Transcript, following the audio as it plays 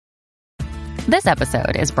This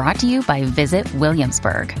episode is brought to you by Visit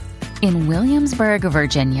Williamsburg. In Williamsburg,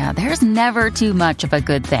 Virginia, there's never too much of a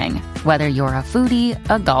good thing. Whether you're a foodie,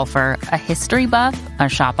 a golfer, a history buff, a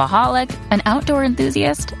shopaholic, an outdoor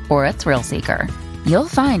enthusiast, or a thrill seeker, you'll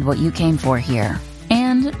find what you came for here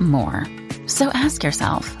and more. So ask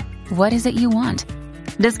yourself, what is it you want?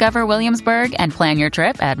 Discover Williamsburg and plan your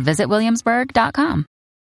trip at visitwilliamsburg.com.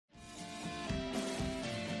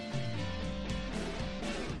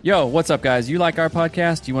 Yo, what's up, guys? You like our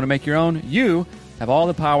podcast? You want to make your own? You have all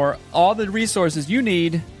the power, all the resources you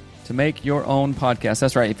need to make your own podcast.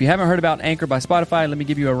 That's right. If you haven't heard about Anchor by Spotify, let me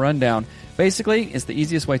give you a rundown. Basically, it's the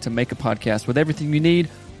easiest way to make a podcast with everything you need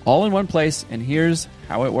all in one place, and here's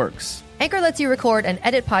how it works. Anchor lets you record and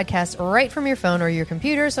edit podcasts right from your phone or your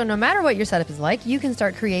computer, so no matter what your setup is like, you can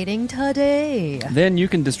start creating today. Then you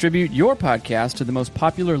can distribute your podcast to the most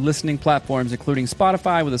popular listening platforms, including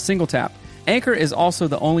Spotify, with a single tap. Anchor is also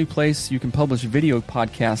the only place you can publish video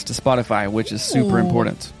podcasts to Spotify, which is super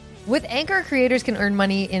important. With Anchor, creators can earn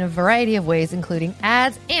money in a variety of ways, including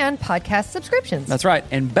ads and podcast subscriptions. That's right.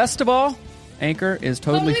 And best of all, Anchor is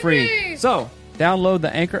totally free. So download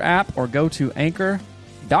the Anchor app or go to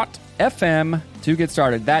anchor.fm to get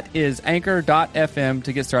started. That is anchor.fm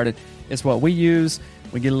to get started. It's what we use.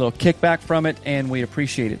 We get a little kickback from it, and we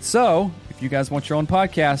appreciate it. So if you guys want your own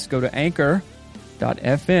podcast, go to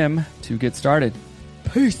anchor.fm to get started.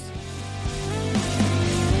 Peace.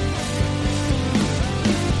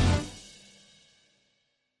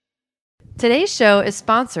 Today's show is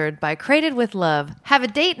sponsored by Crated with Love. Have a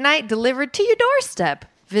date night delivered to your doorstep.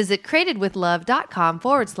 Visit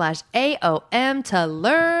cratedwithlove.com/AOM to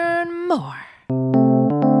learn more.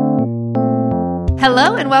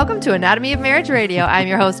 Hello and welcome to Anatomy of Marriage Radio. I'm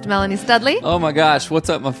your host, Melanie Studley. Oh my gosh,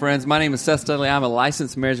 what's up, my friends? My name is Seth Studley. I'm a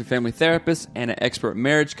licensed marriage and family therapist and an expert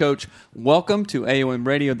marriage coach. Welcome to AOM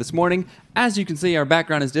Radio this morning. As you can see, our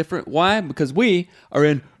background is different. Why? Because we are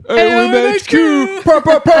in AOMHQ.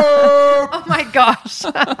 Oh my gosh.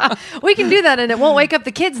 We can do that and it won't wake up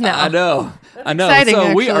the kids now. I know. Exciting,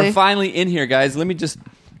 so we actually. are finally in here, guys. Let me just...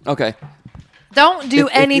 Okay. Don't do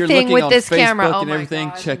anything with this Facebook camera. Oh and my everything,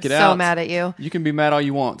 gosh, check it I'm out. so mad at you. You can be mad all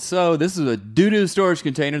you want. So this is a doo-doo storage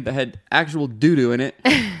container that had actual doo-doo in it.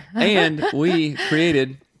 And we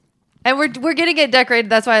created... And we're getting it decorated.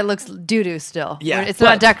 That's why it looks doo-doo still. Yeah, It's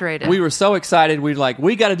not decorated. We were so excited. We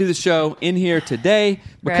got to do the show in here today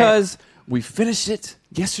because we finished it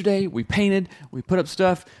yesterday. We painted. We put up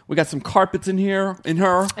stuff. We got some carpets in here. It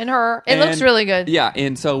looks really good. Yeah,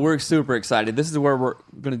 and so we're super excited. This is where we're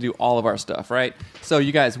going to do all of our stuff, right? So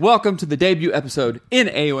you guys, welcome to the debut episode in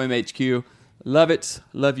AOMHQ. Love it.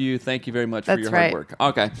 Love you. Thank you very much for your hard work.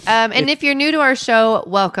 Okay. And if you're new to our show,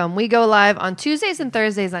 welcome. We go live on Tuesdays and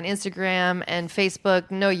Thursdays on Instagram and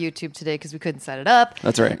Facebook. No YouTube today because we couldn't set it up.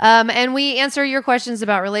 That's right. And we answer your questions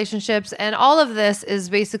about relationships. And all of this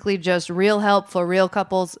is basically just real help for real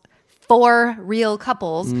couples.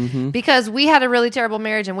 Because we had a really terrible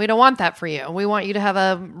marriage and we don't want that for you. We want you to have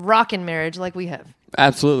a rockin' marriage like we have.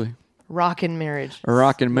 Absolutely. Rockin' marriage. A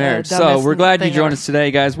rockin' marriage. So we're glad you joined us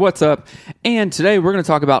today, guys. What's up? And today we're going to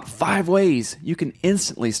talk about 5 ways you can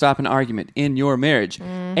instantly stop an argument in your marriage.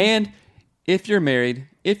 And if you're married,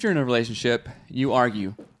 if you're in a relationship, you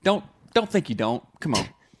argue. Don't think you don't. Come on.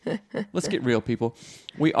 Let's get real, people.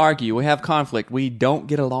 We argue. We have conflict. We don't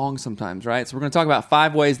get along sometimes, right? So we're going to talk about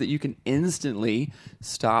 5 ways that you can instantly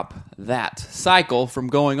stop that cycle from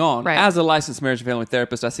going on. Right. As a licensed marriage and family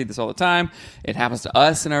therapist, I see this all the time. It happens to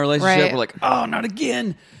us in our relationship. Right. We're like, oh, not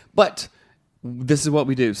again. But this is what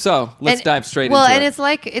we do. So let's dive straight into it. Well, and it's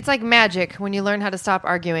like magic when you learn how to stop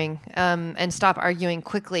arguing and stop arguing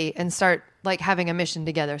quickly and start like having a mission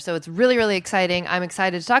together. So it's really, really exciting. I'm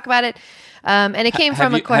excited to talk about it. And it came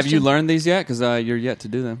from a question. Have you learned these yet? Because you're yet to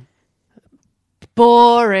do them.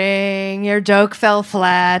 Boring. Your joke fell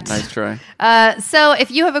flat. Nice try. So if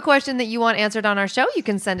you have a question that you want answered on our show, you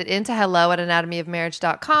can send it in to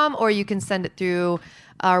hello@anatomyofmarriage.com, or you can send it through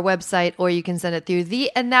our website, or you can send it through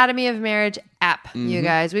the Anatomy of Marriage app. You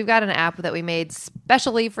guys, we've got an app that we made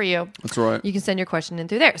specially for you. That's right. You can send your question in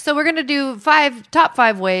through there. So we're going to do top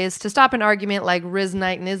five ways to stop an argument like Riz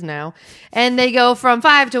Night and is now. And they go from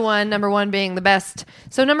 5 to 1, number 1 being the best.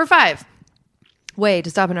 So number 5 way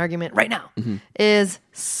to stop an argument right now is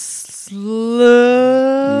slow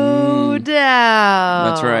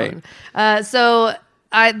down. That's right. So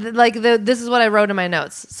this is what I wrote in my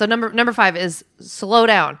notes. So number 5 is slow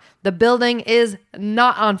down. The building is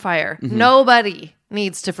not on fire. Nobody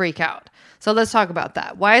needs to freak out. So let's talk about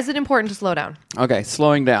that. Why is it important to slow down? Okay,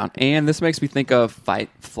 slowing down. And this makes me think of fight,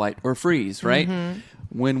 flight, or freeze, right?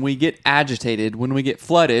 When we get agitated, when we get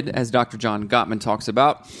flooded, as Dr. John Gottman talks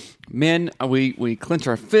about, Men, we clench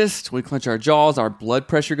our fists, we clench our jaws, our blood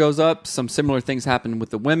pressure goes up. Some similar things happen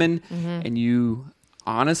with the women, and you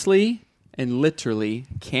honestly and literally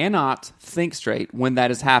cannot think straight when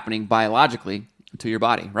that is happening biologically to your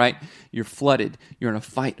body, right? You're flooded. You're in a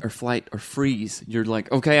fight or flight or freeze. You're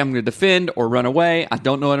like, okay, I'm going to defend or run away. I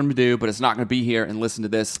don't know what I'm going to do, but it's not going to be here and listen to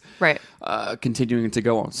this continuing to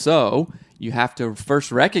go on. So you have to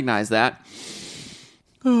first recognize that.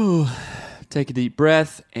 Ooh, take a deep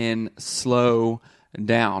breath and slow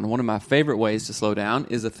down. One of my favorite ways to slow down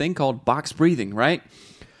is a thing called box breathing, right?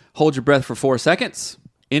 Hold your breath for 4 seconds.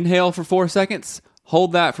 Inhale for 4 seconds.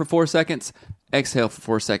 Hold that for 4 seconds. Exhale for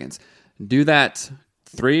 4 seconds. Do that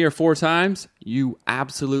 3 or 4 times. You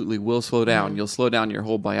absolutely will slow down. You'll slow down your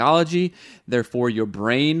whole biology. Therefore, your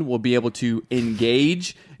brain will be able to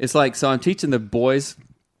engage. It's like, so I'm teaching the boys,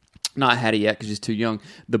 not Hattie yet because she's too young,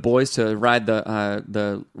 the boys to ride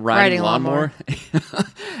the riding lawnmower.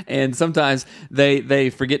 And sometimes they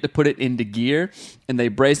forget to put it into gear and they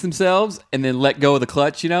brace themselves and then let go of the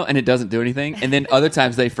clutch, and it doesn't do anything. And then other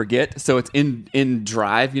times they forget. So it's in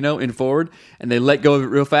drive, in forward, and they let go of it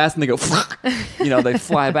real fast and they go, they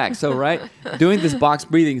fly back. So, right, doing this box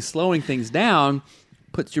breathing, slowing things down,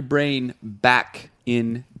 puts your brain back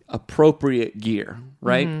in appropriate gear,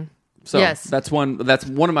 right? Mm-hmm. So that's one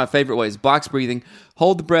of my favorite ways. Box breathing.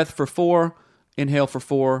 Hold the breath for 4. Inhale for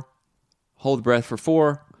 4. Hold the breath for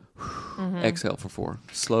 4. Exhale for 4.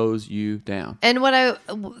 Slows you down. And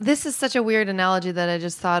this is such a weird analogy that I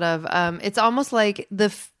just thought of. It's almost like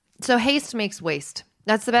so haste makes waste.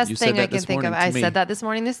 That's the best thing I can think of. I said that this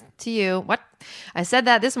morning to you. What? I said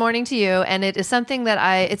that this morning to you, and it is something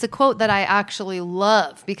that it's a quote that I actually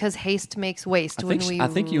love because haste makes waste. I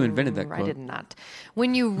think you invented that quote. I did not.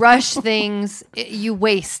 When you rush things, you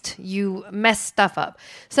waste. You mess stuff up.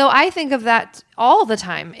 So I think of that all the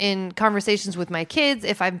time in conversations with my kids.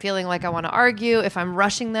 If I'm feeling like I want to argue, if I'm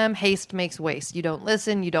rushing them, haste makes waste. You don't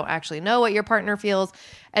listen. You don't actually know what your partner feels,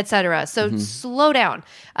 etc. So slow down.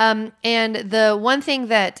 And the one thing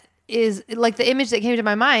that is like the image that came to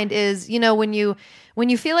my mind is, when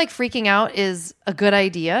you feel like freaking out is a good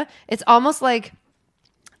idea, it's almost like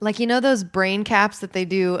those brain caps that they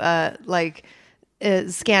do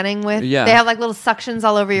scanning with. Yeah. They have like little suctions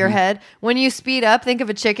all over your head. When you speed up, think of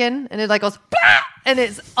a chicken and it like goes and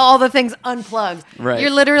it's all the things unplugged. Right.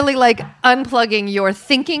 You're literally like unplugging your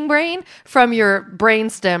thinking brain from your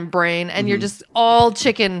brainstem brain, and you're just all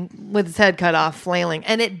chicken with its head cut off, flailing,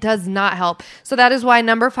 and it does not help. So that is why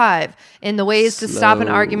number 5 in the ways to stop an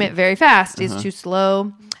argument very fast is to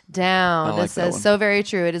slow down. This is so very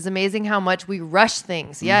true. It is amazing how much we rush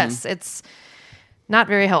things. Yes, it's not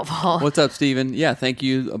very helpful. What's up, Steven? Yeah, thank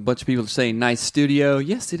you. A bunch of people are saying nice studio.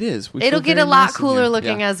 Yes, it is. It'll get a lot cooler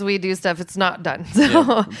looking as we do stuff. It's not done.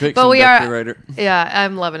 So, but we are. Yeah,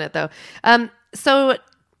 I'm loving it though. So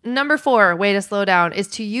number 4 way to slow down is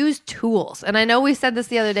to use tools. And I know we said this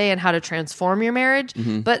the other day in how to transform your marriage,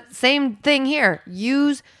 but same thing here.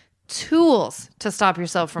 Use tools to stop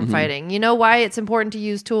yourself from fighting. You know why it's important to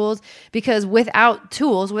use tools? Because without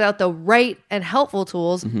tools, without the right and helpful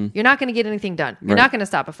tools, you're not going to get anything done. You're not going to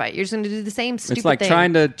stop a fight. You're just going to do the same stupid thing. It's like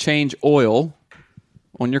trying to change oil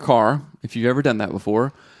on your car, if you've ever done that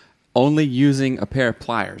before, only using a pair of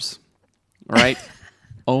pliers, right?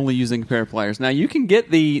 Only using a pair of pliers. Now you can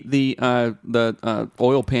get the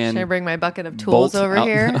oil pan. Should I bring my bucket of tools over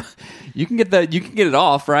here? You can get it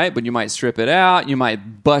off, right? But you might strip it out. You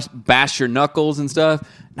might bash your knuckles and stuff.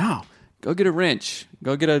 No, go get a wrench.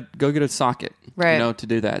 Go get a socket. Right. To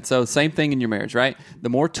do that. So same thing in your marriage, right? The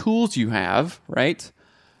more tools you have, right,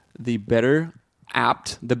 the better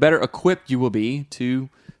equipped you will be to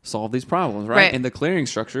solve these problems, right? And the clearing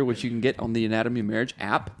structure, which you can get on the Anatomy of Marriage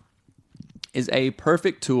app, is a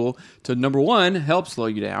perfect tool to, number 1, help slow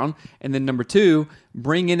you down, and then number 2,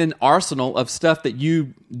 bring in an arsenal of stuff that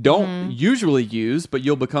you don't usually use, but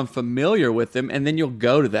you'll become familiar with them, and then you'll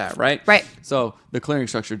go to that, right? Right. So the clearing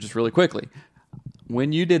structure, just really quickly.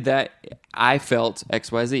 When you did that, I felt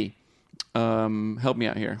XYZ. Help me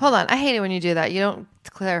out here. Hold on. I hate it when you do that. You don't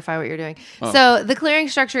clarify what you're doing. Oh. So the clearing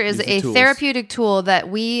structure is a therapeutic tool that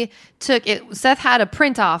we took. Seth had a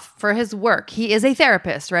print off for his work. He is a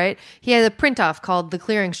therapist, right? He had a print off called the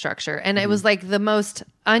clearing structure. And it was like the most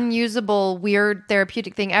unusable, weird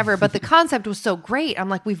therapeutic thing ever. But the concept was so great. I'm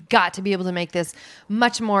like, we've got to be able to make this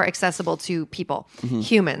much more accessible to people,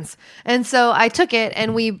 humans. And so I took it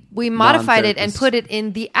and we modified it and put it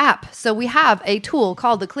in the app. So we have a tool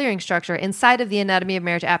called the clearing structure inside of the Anatomy of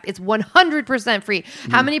Marriage app. It's 100% free.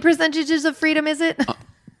 How many percentages of freedom is it?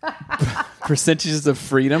 Percentages of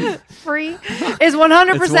freedom? Free is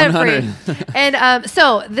 100% free. And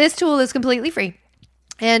so this tool is completely free.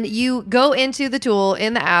 And you go into the tool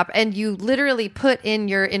in the app and you literally put in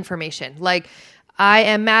your information. Like, I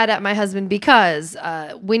am mad at my husband because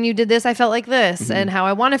when you did this, I felt like this, and how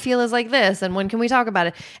I want to feel is like this, and when can we talk about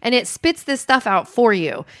it? And it spits this stuff out for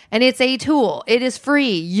you. And it's a tool. It is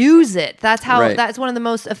free. Use it. That's how. That's one of the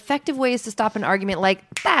most effective ways to stop an argument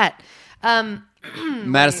like that.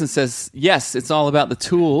 Madison says, yes, it's all about the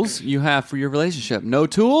tools you have for your relationship. No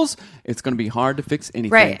tools, it's going to be hard to fix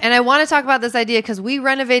anything. Right. And I want to talk about this idea because we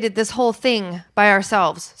renovated this whole thing by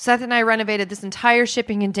ourselves. Seth and I renovated this entire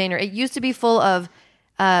shipping container. It used to be full of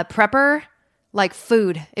prepper, like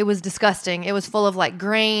food. It was disgusting. It was full of like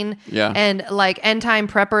grain and like end time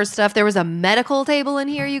prepper stuff. There was a medical table in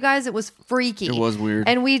here, you guys. It was freaky. It was weird.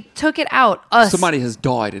 And we took it out. Somebody has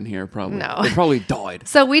died in here, probably. No. They probably died.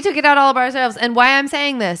 So we took it out all by ourselves. And why I'm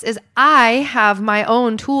saying this is I have my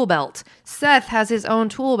own tool belt. Seth has his own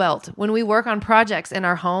tool belt. When we work on projects in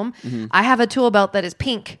our home, I have a tool belt that is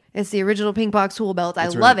pink. It's the original Pink Box tool belt. I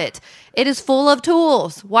love it. It is full of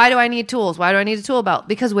tools. Why do I need tools? Why do I need a tool belt?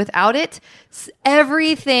 Because without it,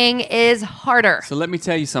 everything is harder. So let me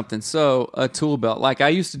tell you something. So a tool belt, like I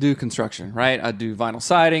used to do construction, right? I'd do vinyl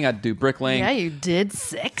siding. I'd do bricklaying. Yeah, you did.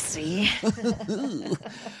 Sexy.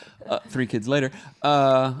 3 kids later.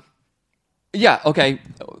 Yeah, okay.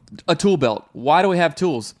 A tool belt. Why do we have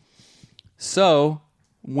tools? So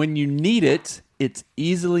when you need it, it's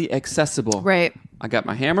easily accessible. Right. I got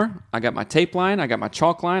my hammer. I got my tape line. I got my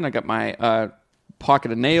chalk line. I got my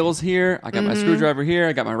pocket of nails here. I got my screwdriver here.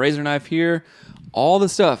 I got my razor knife here. All the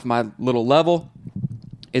stuff, my little level,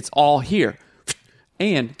 it's all here.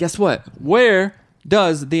 And guess what? Where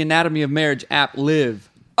does the Anatomy of Marriage app live?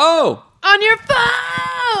 Oh! On your phone!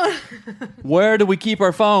 Where do we keep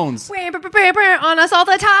our phones? On us all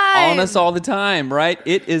the time. On us all the time, right?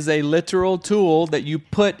 It is a literal tool that you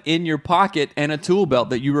put in your pocket and a tool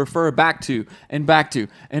belt that you refer back to and back to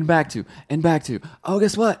and back to and back to. Oh,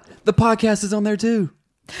 guess what? The podcast is on there too.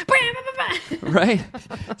 Right?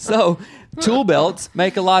 So, tool belts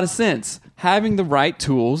make a lot of sense. Having the right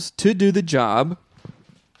tools to do the job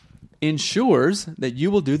ensures that you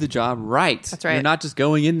will do the job right. That's right. You're not just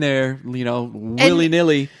going in there,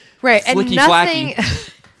 willy-nilly, right.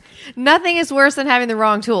 flicky-flacky. Nothing is worse than having the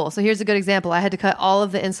wrong tool. So here's a good example. I had to cut all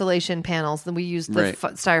of the insulation panels. Then we used the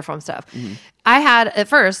styrofoam stuff. I had, at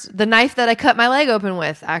first, the knife that I cut my leg open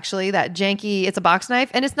with, actually, that janky, it's a box knife.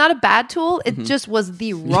 And it's not a bad tool. It just was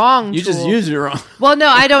the wrong tool. You just used it wrong. Well, no,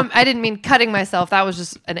 I didn't mean cutting myself. That was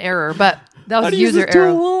just an error. But that was user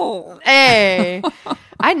error. Hey.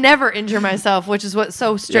 I never injure myself, which is what's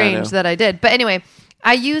so strange that I did. But anyway,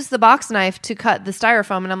 I used the box knife to cut the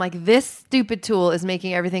styrofoam, and I'm like, this stupid tool is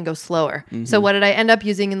making everything go slower. So what did I end up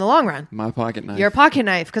using in the long run? My pocket knife. Your pocket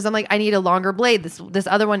knife, because I'm like, I need a longer blade. This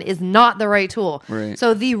other one is not the right tool. Right.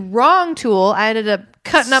 So the wrong tool, I ended up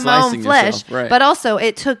cutting up my own flesh. Right. But also,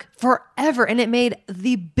 it took forever, and it made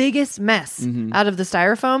the biggest mess out of the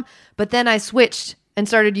styrofoam. But then I switched and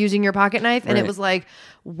started using your pocket knife, and it was like,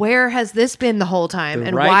 where has this been the whole time?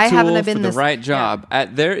 And why haven't I been the right job?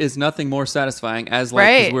 There is nothing more satisfying as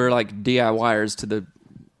like 'cause we're like DIYers to the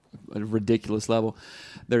ridiculous level.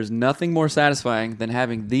 There's nothing more satisfying than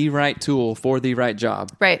having the right tool for the right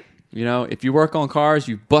job. Right. You know, if you work on cars,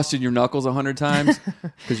 you've busted your knuckles 100 times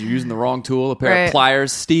because you're using the wrong tool. A pair of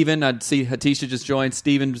pliers. Steven, I'd see Hatisha just joined.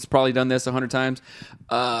 Steven's probably done this 100 times.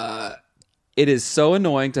 It is so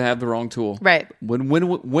annoying to have the wrong tool. Right.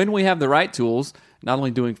 When we have the right tools, not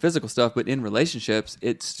only doing physical stuff, but in relationships,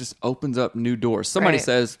 it just opens up new doors. Somebody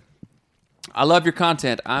says, I love your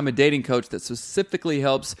content. I'm a dating coach that specifically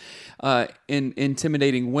helps in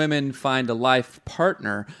intimidating women find a life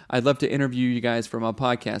partner. I'd love to interview you guys for my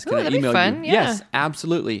podcast. Can I email you? Yeah. Yes,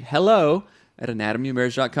 absolutely.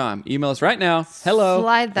 hello@anatomyofmarriage.com. Email us right now.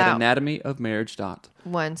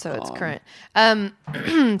 hello@anatomyofmarriage.com. So it's current.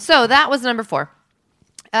 So that was number 4.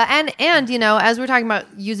 And you know, as we're talking about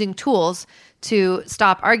using tools to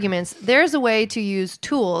stop arguments, there's a way to use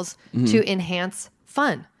tools to enhance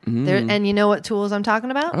fun. And you know what tools I'm talking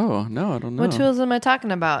about? Oh, no, I don't know. What tools am I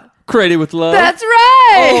talking about? Created with Love. That's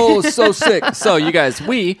right! Oh, so sick. So you guys,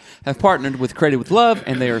 we have partnered with Created with Love,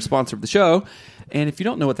 and they are a sponsor of the show. And if you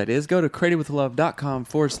don't know what that is, go to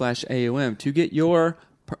createdwithlove.com/AOM to get your...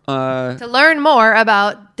 to learn more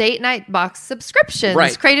about Date Night Box subscriptions.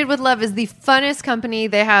 Right. Created with Love is the funnest company.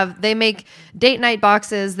 They make date night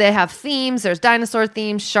boxes. They have themes. There's dinosaur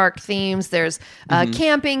themes, shark themes. There's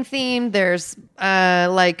camping theme. There's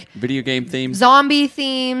like video game themes, zombie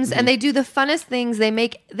themes, and they do the funnest things. They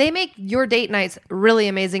make your date nights really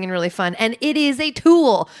amazing and really fun. And it is a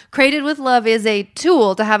tool. Created with Love is a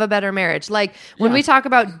tool to have a better marriage. Like when we talk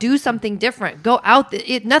about do something different, go out.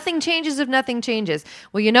 Nothing changes if nothing changes.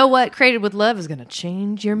 Well, you know what? Created with Love is going to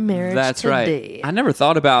change your marriage. That's today. Right. I never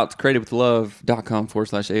thought about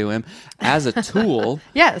creativewithlove.com/AOM as a tool.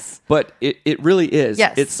 Yes. But it really is.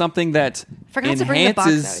 Yes. It's something that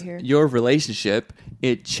enhances your relationship.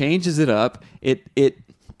 It changes it up.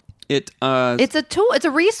 It's a tool. It's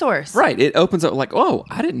a resource. Right. It opens up like, oh,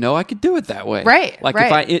 I didn't know I could do it that way. Right. Like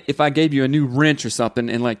if I gave you a new wrench or something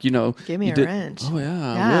and like, give me a wrench. Oh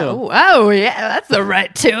yeah. Oh yeah. That's the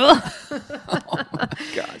right tool. Oh my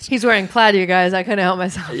gosh. He's wearing plaid, you guys. I couldn't help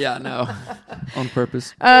myself. Yeah, no. On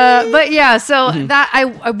purpose. But yeah, so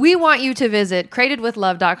we want you to visit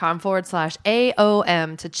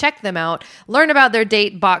createdwithlove.com/AOM to check them out, learn about their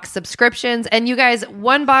date box subscriptions. And you guys,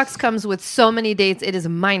 one box comes with so many dates. It is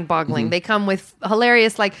mind-boggling. They come with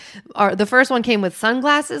hilarious, the first one came with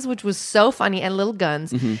sunglasses, which was so funny, and little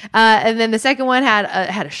guns. And then the second one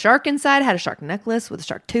had a shark inside, had a shark necklace with a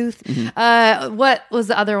shark tooth. What was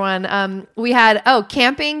the other one? We had,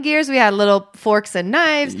 camping gears. We had little forks and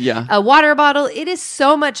knives. Yeah. A water bottle. It is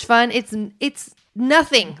so much fun. It's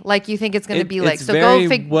nothing like you think it's going to be like. So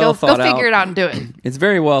go figure it out and do it. It's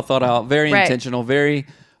very well thought out, very intentional, very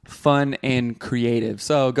fun and creative.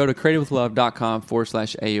 So go to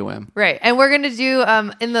creativewithlove.com/AOM. Right. And we're going to do,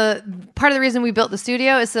 in the part of the reason we built the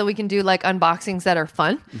studio is so we can do like unboxings that are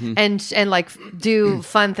fun and like do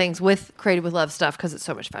fun things with Creative with Love stuff because it's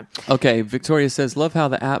so much fun. Okay. Victoria says, love how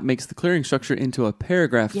the app makes the clearing structure into a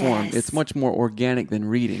paragraph form. It's much more organic than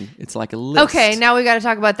reading. It's like a list. Okay. Now we got to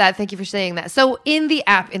talk about that. Thank you for saying that. So in the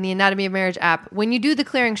app, in the Anatomy of Marriage app, when you do the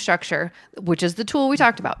clearing structure, which is the tool we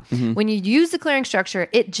talked about, when you use the clearing structure,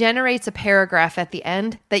 it generates a paragraph at the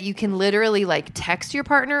end that you can literally like text your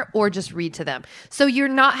partner or just read to them. So you're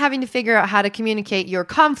not having to figure out how to communicate your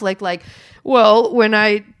conflict. Like, well,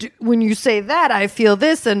 when you say that, I feel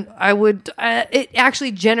this, and I would. It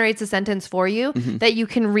actually generates a sentence for you that you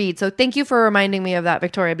can read. So thank you for reminding me of that,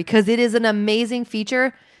 Victoria, because it is an amazing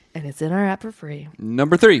feature, and it's in our app for free.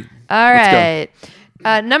 Number 3. All right.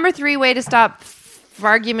 Number 3 way to stop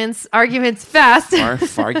arguments fast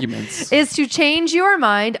arguments is to change your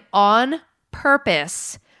mind on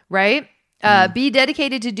purpose, right? Be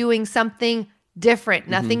dedicated to doing something different.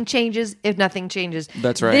 Nothing changes if nothing changes.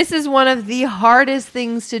 That's right. This is one of the hardest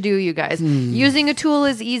things to do, you guys. Using a tool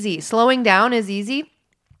is easy. Slowing down is easy.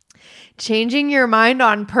 Changing your mind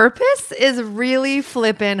on purpose is really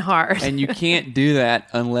flippin' hard. And you can't do that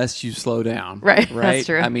unless you slow down. Right? That's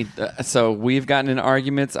true. I mean, so we've gotten in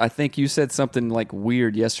arguments. I think you said something like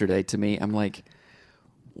weird yesterday to me. I'm like,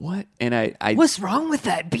 what? And I what's wrong with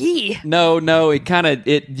that bee? No, it kind of,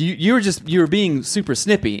 you were being super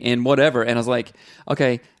snippy and whatever. And I was like,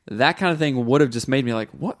 okay, that kind of thing would have just made me like,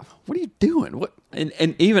 what are you doing? What?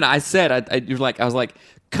 And even I said, I was like,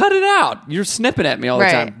 cut it out. You're snipping at me all the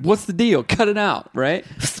time. What's the deal? Cut it out, right?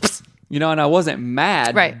 And I wasn't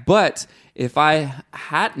mad. Right. But if I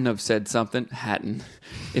hadn't have said something,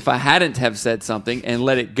 if I hadn't have said something and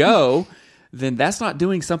let it go, then that's not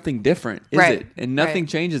doing something different, is it? And nothing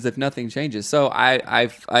changes if nothing changes. So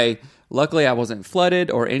I luckily I wasn't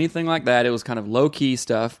flooded or anything like that. It was kind of low key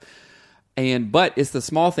stuff. But it's the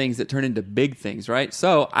small things that turn into big things, right?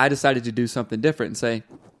 So I decided to do something different and say,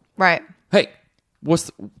 right, hey,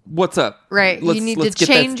 what's up? Right. You need to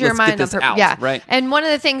change your mind. Yeah. Right. And one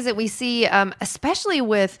of the things that we see, especially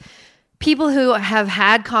with people who have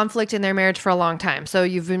had conflict in their marriage for a long time, so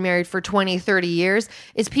you've been married for 20, 30 years,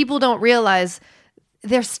 is people don't realize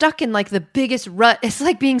they're stuck in like the biggest rut. It's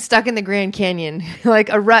like being stuck in the Grand Canyon, like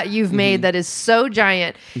a rut you've made that is so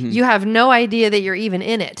giant. You have no idea that you're even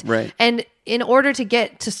in it. Right. And in order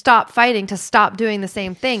to stop fighting, to stop doing the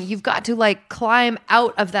same thing, you've got to like climb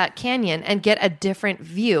out of that canyon and get a different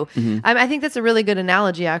view. I think that's a really good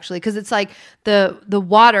analogy, actually, because it's like the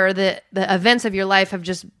water, the events of your life have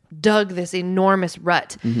just dug this enormous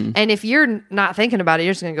rut. And if you're not thinking about it,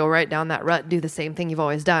 you're just going to go right down that rut, do the same thing you've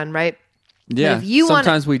always done, right? Yeah.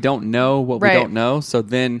 Sometimes we don't know what we don't know. So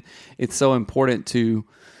then it's so important to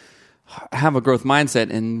have a growth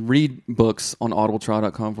mindset and read books on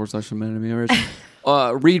audibletrial.com/anatomy.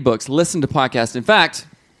 Read books, listen to podcasts. In fact,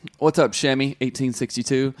 what's up, Shemi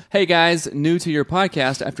 1862? Hey guys, new to your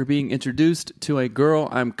podcast after being introduced to a girl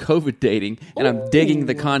I'm COVID dating, and I'm digging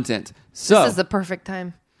the content. So this is the perfect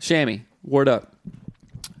time. Shami, word up.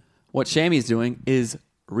 What Shami's doing is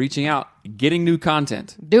reaching out, getting new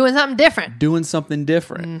content. Doing something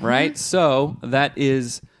different. Right? So that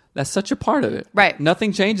is That's such a part of it. Right.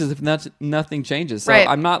 Nothing changes if nothing changes. So right.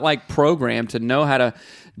 I'm not like programmed to know how to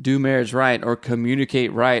do marriage right or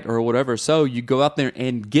communicate right or whatever. So you go out there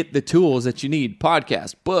and get the tools that you need.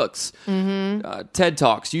 Podcasts, books, TED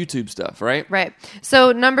Talks, YouTube stuff, right? Right. So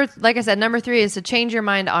like I said, number 3 is to change your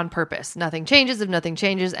mind on purpose. Nothing changes if nothing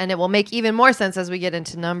changes. And it will make even more sense as we get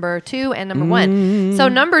into number 2 and number 1. So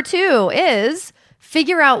number 2 is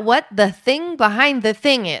figure out what the thing behind the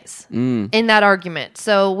thing is in that argument.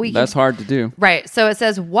 So that's hard to do. Right. So it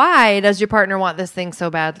says, why does your partner want this thing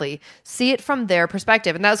so badly? See it from their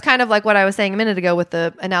perspective. And that was kind of like what I was saying a minute ago with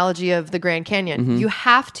the analogy of the Grand Canyon. You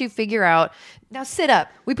have to figure out, now sit up.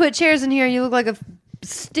 We put chairs in here. You look like a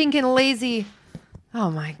stinking lazy.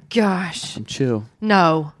 Oh my gosh. I'm chill.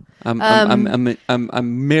 No. I'm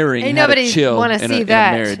mirroring ain't how nobody to chill want to see in a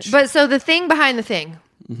that. marriage. But so the thing behind the thing.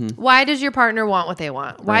 Why does your partner want what they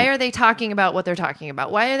want? Why are they talking about what they're talking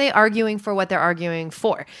about? Why are they arguing for what they're arguing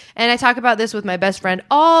for? And I talk about this with my best friend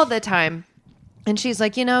all the time. And she's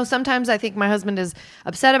like, sometimes I think my husband is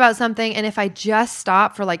upset about something. And if I just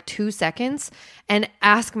stop for like 2 seconds and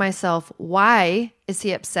ask myself, why is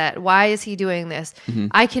he upset? Why is he doing this?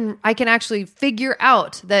 I can actually figure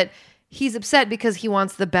out that he's upset because he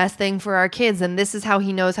wants the best thing for our kids. And this is how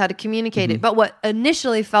he knows how to communicate it. But what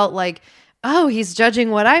initially felt like, oh, he's judging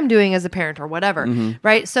what I'm doing as a parent or whatever,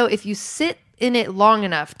 right? So if you sit in it long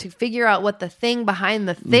enough to figure out what the thing behind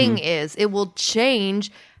the thing is, it will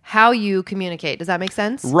change how you communicate. Does that make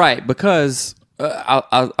sense? Right, because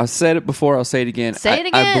I said it before, I'll say it again. Say it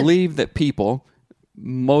again. I believe that human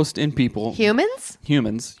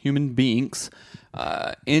beings,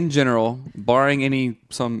 in general, barring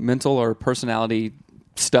some mental or personality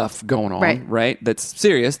stuff going on, right? That's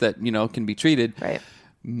serious, that, can be treated. Right.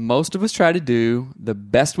 Most of us try to do the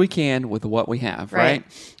best we can with what we have, right?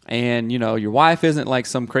 And, your wife isn't like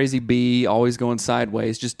some crazy bee always going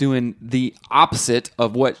sideways, just doing the opposite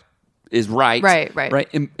of what is right. Right.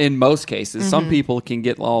 In most cases. Some people can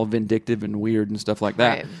get all vindictive and weird and stuff like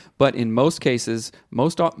that. Right. But in most cases,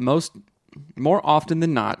 more often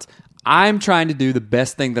than not, I'm trying to do the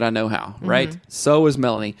best thing that I know how, right? So is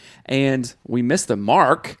Melanie. And we miss the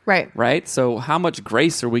mark, right? So how much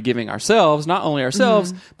grace are we giving ourselves? Not only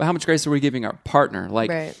ourselves, but how much grace are we giving our partner?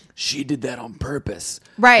 Like, she did that on purpose.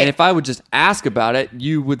 Right. And if I would just ask about it,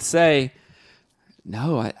 you would say,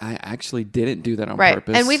 no, I actually didn't do that on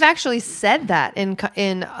purpose. And we've actually said that in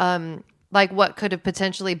like what could have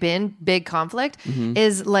potentially been big conflict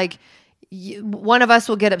is like, one of us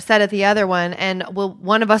will get upset at the other one, and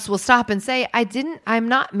one of us will stop and say, I'm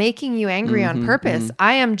not making you angry on purpose.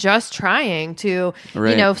 I am just trying to,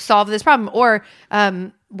 solve this problem. Or,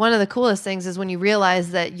 one of the coolest things is when you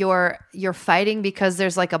realize that you're fighting because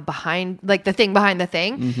there's like the thing behind the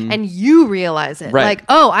thing, and you realize it. Like,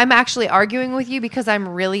 oh, I'm actually arguing with you because I'm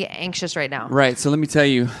really anxious right now. Right. So let me tell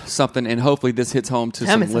you something, and hopefully this hits home to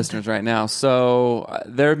some listeners right now. So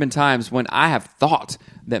there have been times when I have thought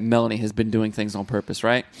that Melanie has been doing things on purpose,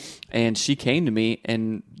 right? And she came to me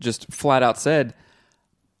and just flat out said,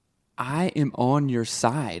 I am on your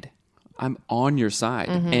side. I'm on your side.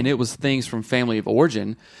 And it was things from family of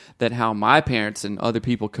origin that how my parents and other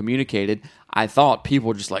people communicated. I thought people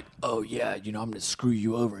were just like, oh yeah, I'm going to screw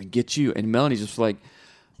you over and get you. And Melanie's just like,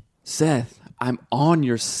 Seth, I'm on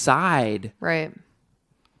your side. Right.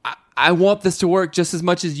 I want this to work just as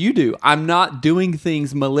much as you do. I'm not doing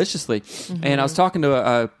things maliciously. And I was talking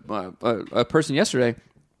to a person yesterday.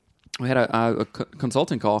 We had a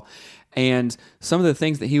consulting call. And some of the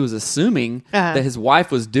things that he was assuming that his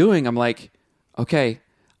wife was doing, I'm like, okay,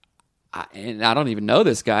 and I don't even know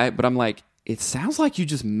this guy, but I'm like, it sounds like you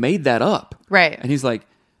just made that up. Right. And he's like,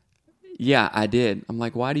 yeah, I did. I'm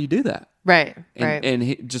like, why do you do that? Right. And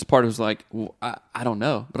he, just part of it was like, well, I don't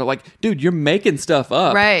know. But I'm like, dude, you're making stuff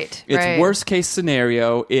up. Right. It's worst case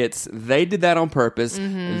scenario. It's they did that on purpose.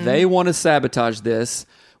 They want to sabotage this.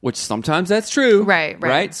 Which sometimes that's true.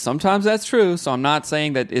 Right. Sometimes that's true. So I'm not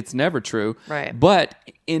saying that it's never true. Right. But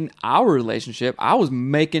in our relationship, I was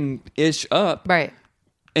making ish up. Right.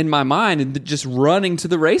 In my mind and just running to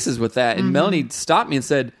the races with that. And Melanie stopped me and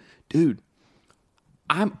said, dude,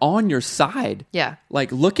 I'm on your side. Yeah.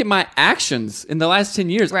 Like, look at my actions in the last 10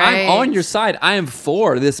 years. I'm on your side. I am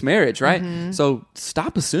for this marriage, right? So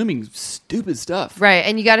stop assuming stupid stuff. Right.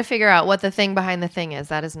 And you got to figure out what the thing behind the thing is.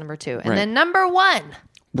 That is number 2. And then number 1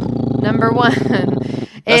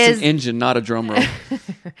 That's an engine, not a drum roll.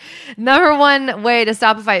 Number 1 way to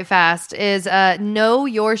stop a fight fast is know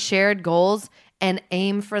your shared goals and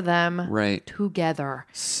aim for them together.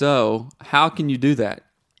 So how can you do that?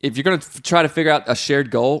 If you're going to try to figure out a shared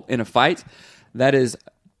goal in a fight, that is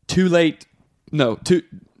too late. No,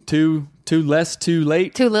 too Too less, too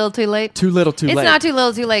late. Too little, too late. Too little, too late. It's not too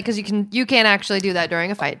little, too late because you can't actually do that during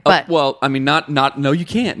a fight. But well, I mean, no, you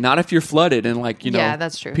can't. Not if you're flooded and yeah,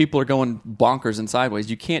 that's true. People are going bonkers and sideways.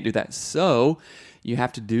 You can't do that. So you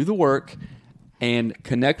have to do the work and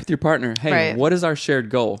connect with your partner. Hey, what is our shared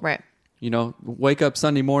goal? Right. Wake up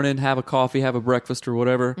Sunday morning, have a coffee, have a breakfast or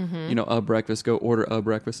whatever. A breakfast, go order a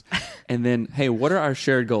breakfast. And then, hey, what are our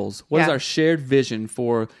shared goals? What is our shared vision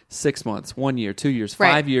for 6 months, 1 year, 2 years,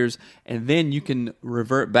 5 years? And then you can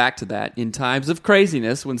revert back to that in times of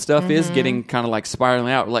craziness when stuff is getting kind of like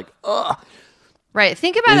spiraling out. Like, ugh. Right.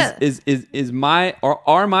 Think about it.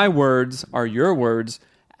 Are your words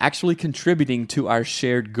actually contributing to our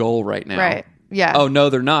shared goal right now? Right. Yeah. Oh, no,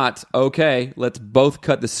 they're not. Okay, let's both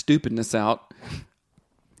cut the stupidness out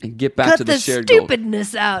and get back to the shared goal. Cut the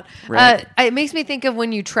stupidness out. Right. It makes me think of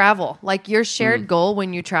when you travel. Like your shared goal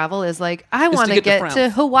when you travel is like, I want to get to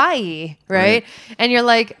Hawaii, right? And you're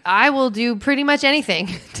like, I will do pretty much anything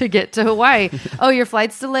to get to Hawaii. Oh, your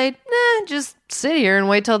flight's delayed? Nah, just sit here and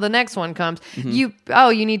wait till the next one comes. You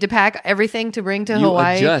need to pack everything to bring to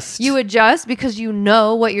Hawaii. You adjust because you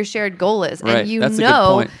know what your shared goal is. Right. And you That's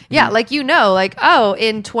know, a good point.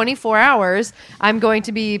 In 24 hours, I'm going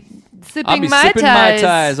to be I'll be sipping Mai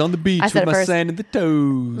Tais on the beach with my sand in the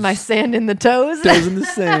toes. My sand in the toes? Toes in the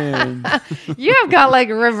sand. You have got like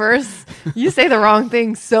reverse. You say the wrong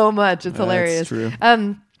thing so much. It's hilarious. That's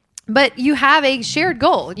true. But you have a shared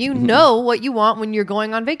goal. You know what you want when you're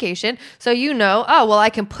going on vacation. So I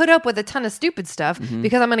can put up with a ton of stupid stuff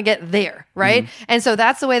because I'm going to get there, right? And so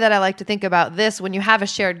that's the way that I like to think about this when you have a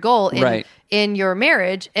shared goal in your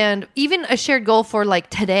marriage, and even a shared goal for like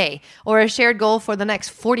today or a shared goal for the next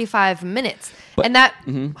 45 minutes. And that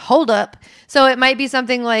hold up. So it might be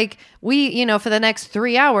something like for the next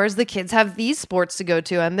 3 hours, the kids have these sports to go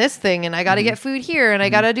to and this thing, and I got to get food here and I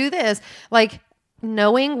got to do this. Like,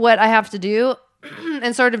 knowing what I have to do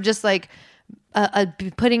and sort of just like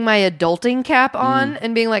putting my adulting cap on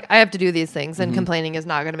and being like, I have to do these things, and complaining is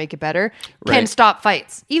not going to make it better, can stop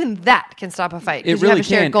fights. Even that can stop a fight. It really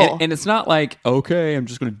can. And it's not like, okay, I'm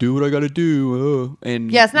just going to do what I got to do.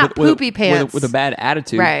 It's not poopy pants. With a bad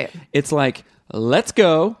attitude. Right. It's like, let's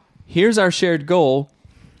go. Here's our shared goal.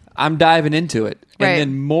 I'm diving into it. And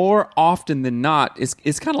then more often than not,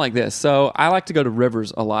 it's kind of like this. So I like to go to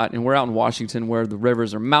rivers a lot, and we're out in Washington where the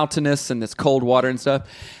rivers are mountainous and it's cold water and stuff.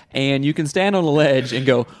 And you can stand on a ledge and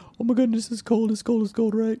go, oh my goodness, it's cold,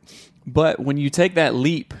 right? But when you take that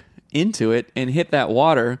leap into it and hit that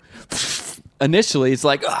water, initially it's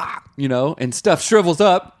like, and stuff shrivels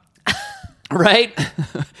up, right?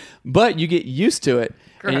 But you get used to it.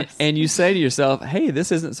 And you say to yourself, hey,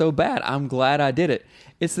 this isn't so bad. I'm glad I did it.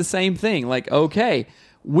 It's the same thing. Like, okay,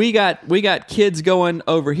 we got kids going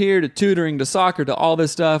over here to tutoring, to soccer, to all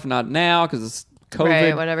this stuff. Not now because it's COVID.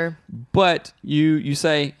 Right, whatever. But you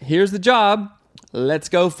say, here's the job. Let's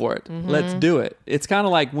go for it. Let's do it. It's kind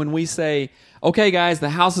of like when we say, okay, guys,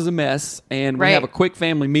 the house is a mess. And we have a quick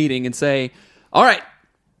family meeting and say, all right,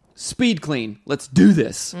 speed clean. Let's do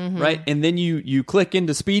this. Right. And then you click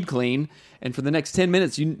into speed clean. And for the next 10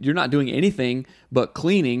 minutes, you're not doing anything but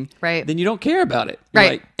cleaning. Right. Then you don't care about it.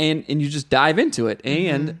 Right. Like, and you just dive into it.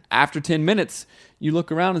 And after 10 minutes, you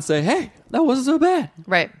look around and say, hey, that wasn't so bad.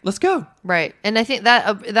 Right. Let's go. Right. And I think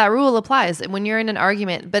that rule applies when you're in an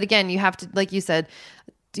argument. But again, you have to, like you said,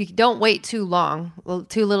 don't wait too long,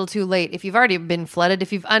 too little, too late. If you've already been flooded,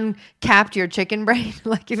 if you've uncapped your chicken brain,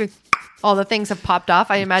 like if all the things have popped off,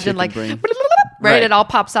 I imagine right, it all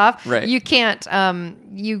pops off. Right.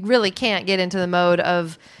 You really can't get into the mode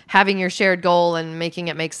of having your shared goal and making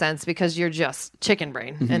it make sense because you're just chicken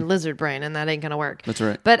brain and lizard brain, and that ain't going to work. That's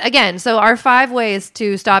right. But again, so our 5 ways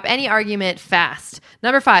to stop any argument fast.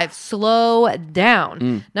 Number 5, slow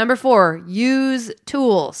down. Number 4, use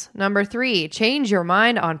tools. Number 3, change your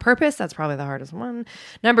mind on purpose. That's probably the hardest one.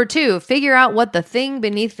 Number 2, figure out what the thing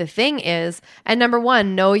beneath the thing is. And number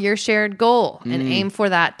 1, know your shared goal and aim for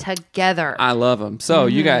that together. I love them. So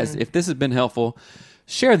you guys, if this has been helpful,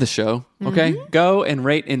 share the show, okay? Go and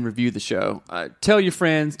rate and review the show. Tell your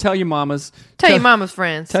friends, tell your mamas. Tell your mama's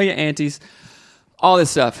friends. Tell your aunties. All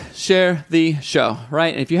this stuff. Share the show,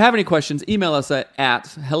 right? And if you have any questions, email us at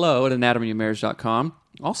hello@anatomyofmarriage.com.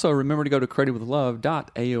 Also, remember to go to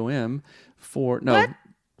creativewithlove.aom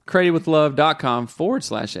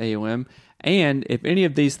creativewithlove.com/AOM. And if any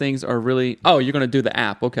of these things are really... Oh, you're going to do the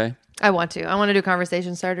app. Okay. I want to do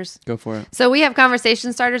conversation starters. Go for it. So we have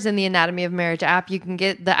conversation starters in the Anatomy of Marriage app. You can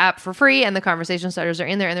get the app for free, and the conversation starters are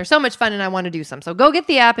in there, and they're so much fun, and I want to do some. So go get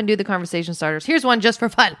the app and do the conversation starters. Here's one just for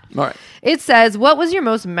fun. All right. It says, what was your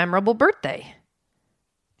most memorable birthday?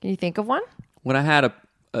 Can you think of one? When I had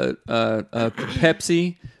a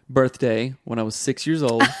Pepsi birthday when I was 6 years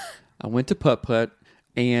old. I went to Putt Putt,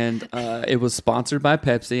 and it was sponsored by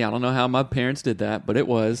Pepsi. I don't know how my parents did that, but it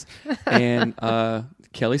was. And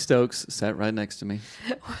Kelly Stokes sat right next to me.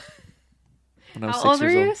 When I was How old were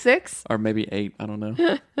you? 6? Or maybe 8. I don't know.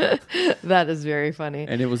 That is very funny.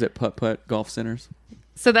 And it was at Putt Putt Golf Centers.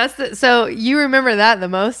 So so you remember that the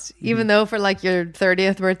most, even though for like your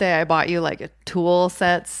 30th birthday, I bought you like a tool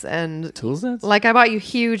sets and Tool sets? like I bought you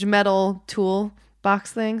huge metal tool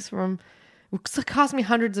box things from, it cost me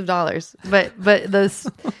hundreds of dollars, but this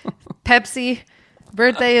Pepsi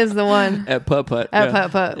birthday is the one At Putt Putt. at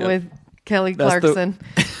Putt Putt with Kelly Clarkson.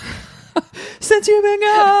 Since you've been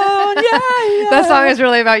gone, yeah. That song is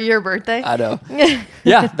really about your birthday. I know.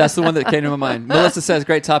 Yeah, that's the one that came to my mind. Melissa says,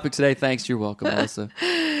 great topic today. Thanks. You're welcome, Melissa.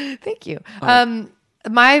 Thank you.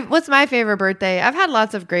 What's my favorite birthday? I've had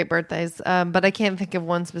lots of great birthdays, but I can't think of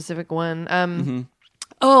one specific one.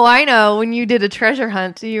 Oh, I know. When you did a treasure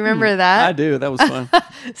hunt, do you remember that? I do. That was fun.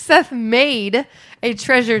 Seth made a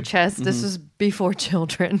treasure chest. This was before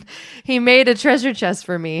children. He made a treasure chest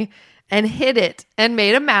for me and hid it and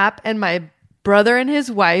made a map, and my brother and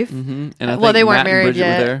his wife, And I well, think they weren't Matt and married Bridget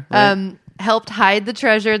yet, were there, right? helped hide the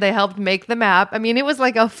treasure. They helped make the map. I mean, it was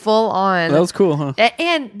like a full on. That was cool, huh?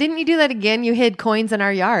 And didn't you do that again? You hid coins in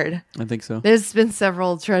our yard. I think so. There's been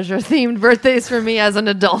several treasure themed birthdays for me as an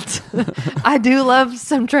adult. I do love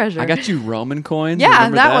some treasure. I got you Roman coins. Yeah,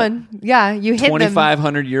 Remember that one. Yeah, you hid them.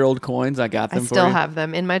 2,500-year-old coins. I got them I for still you. have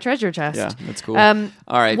them in my treasure chest. Yeah, that's cool. All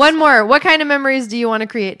right. One more. What kind of memories do you want to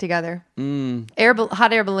create together?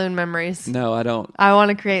 Hot air balloon memories. No, I don't. I want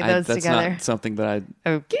to create those That's together. not something that I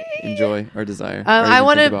Okay. enjoy or desire. I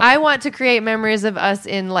want to create memories of us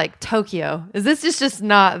in like Tokyo. Is this just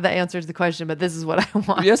not the answer to the question, but this is what I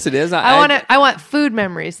want. Yes, it is. I want food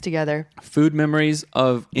memories together. Food memories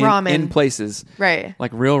of Ramen. in places. Right.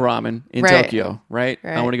 Like real ramen in Right. Tokyo, right? I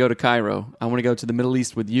Right. want to go to Cairo. I want to go to the Middle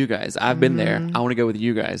East with you guys. I've been there. I want to go with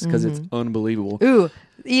you guys because it's unbelievable. Ooh,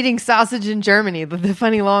 eating sausage in Germany, the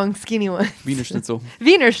funny long skinny one. Wiener Schnitzel.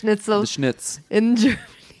 Wiener Schnitzel The Schnitz. in Germany.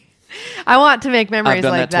 I want to make memories I've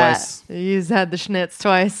done like that that. twice. He's had the schnitz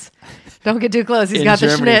twice. Don't get too close. He's In got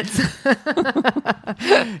Germany. the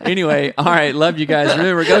schnitz. Anyway, all right. Love you guys.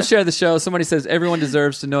 Remember, go share the show. Somebody says everyone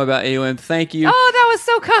deserves to know about AOM. Thank you. Oh, that was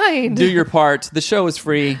so kind. Do your part. The show is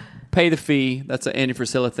free. Pay the fee. That's an Andy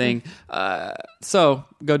Frisella thing. So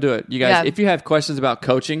go do it. You guys, Yeah. if you have questions about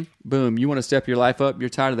coaching, boom, you want to step your life up, you're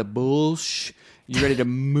tired of the bullshit, you ready to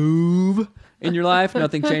move in your life,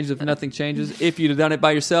 nothing changes if nothing changes. If you'd have done it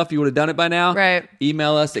by yourself, you would have done it by now. Right.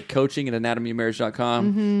 Email us at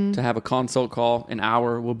coaching@anatomyofmarriage.com to have a consult call. An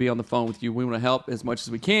hour. We'll be on the phone with you. We want to help as much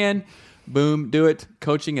as we can. Boom, do it.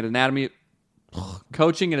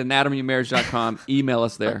 Coaching@anatomyofmarriage.com. Email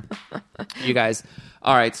us there. You guys.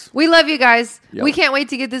 All right. We love you guys. Yep. We can't wait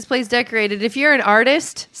to get this place decorated. If you're an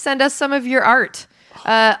artist, send us some of your art.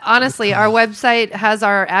 Honestly, our website has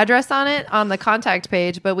our address on it on the contact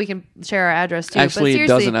page, but we can share our address too. Actually, but it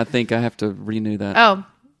doesn't. I think I have to renew that. Oh,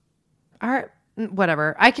 art,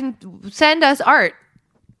 whatever. I can send us art.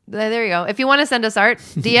 There you go. If you want to send us art,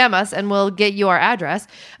 DM us and we'll get you our address.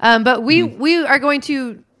 But we are going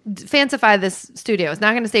to fancify this studio. It's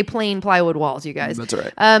not going to stay plain plywood walls, you guys. That's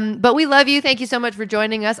right. But we love you. Thank you so much for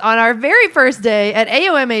joining us on our very first day at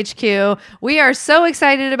AOM HQ. We are so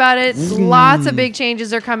excited about it. Lots of big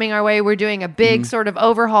changes are coming our way. We're doing a big sort of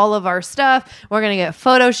overhaul of our stuff. We're going to get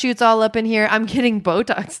photo shoots all up in here. I'm getting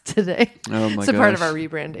Botox today. Oh my It's a part of gosh. our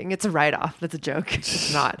rebranding. It's a write-off. That's a joke.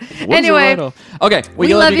 It's not. What's Anyway, the write-off? Okay.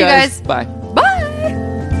 we love you guys. Bye.